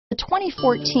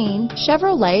2014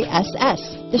 Chevrolet SS.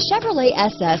 The Chevrolet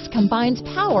SS combines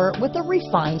power with a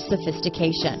refined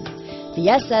sophistication. The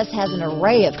SS has an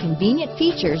array of convenient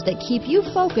features that keep you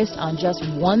focused on just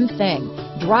one thing,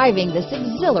 driving this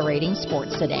exhilarating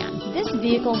sports sedan. This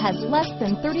vehicle has less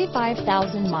than 35,000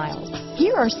 miles.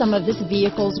 Here are some of this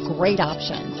vehicle's great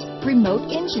options: remote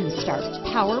engine start,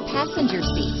 power passenger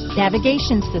seat,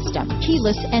 navigation system,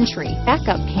 keyless entry,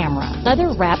 backup camera,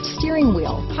 leather-wrapped steering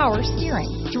wheel, power steering,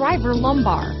 driver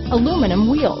lumbar, aluminum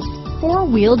wheels,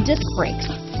 four-wheel disc brakes,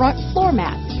 front floor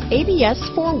mats, ABS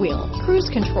four-wheel, cruise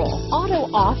control,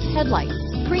 auto-off headlights,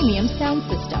 premium sound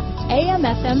system,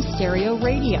 AM/FM stereo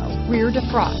radio, rear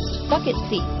defrost, bucket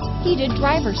seats, heated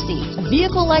driver's seat. A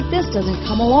vehicle like this doesn't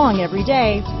come along every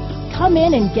day. Come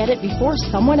in and get it before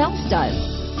someone else does.